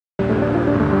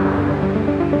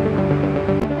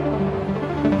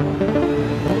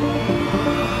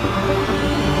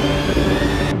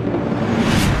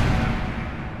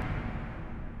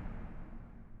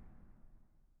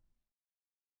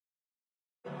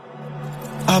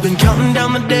I've been counting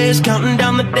down the days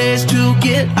to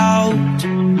get out.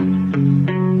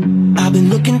 I've been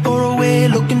looking for a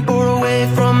way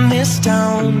from this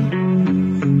town.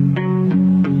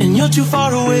 And you're too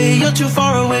far away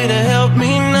to help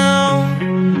me now.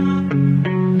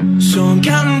 So I'm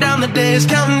counting down the days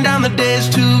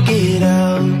to get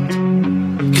out.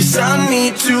 'Cause I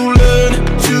need to learn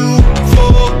to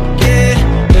forget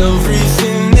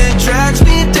everything that drags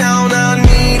me down. I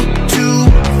need to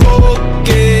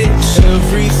forget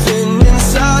everything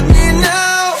inside me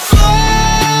now.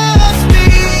 Full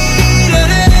speed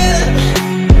ahead,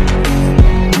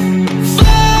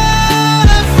 far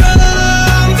from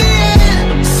the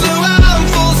end. So I'm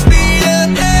full speed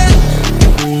ahead.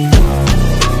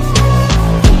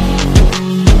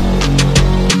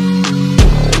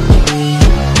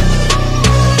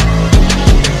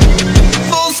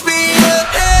 Full speed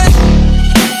ahead.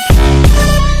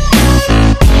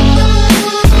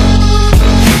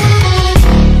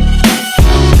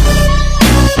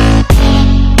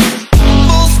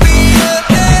 Full speed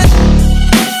ahead.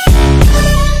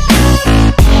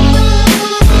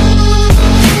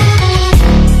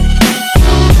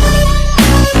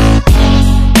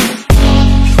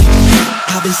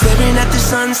 I've been staring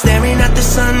at the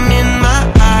sun in my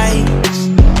eyes.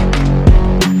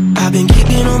 I've been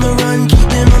keeping on the run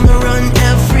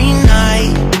every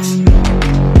night.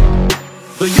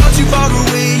 But you're too far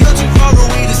away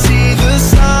to see the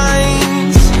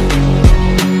signs.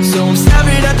 So I'm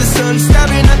staring at the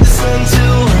sun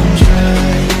till I'm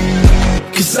dry.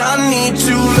 'Cause I need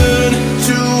to learn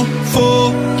to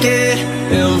forget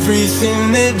everything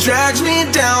that drags me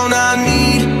down. I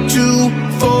need to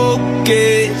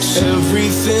forget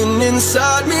everything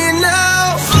inside me now.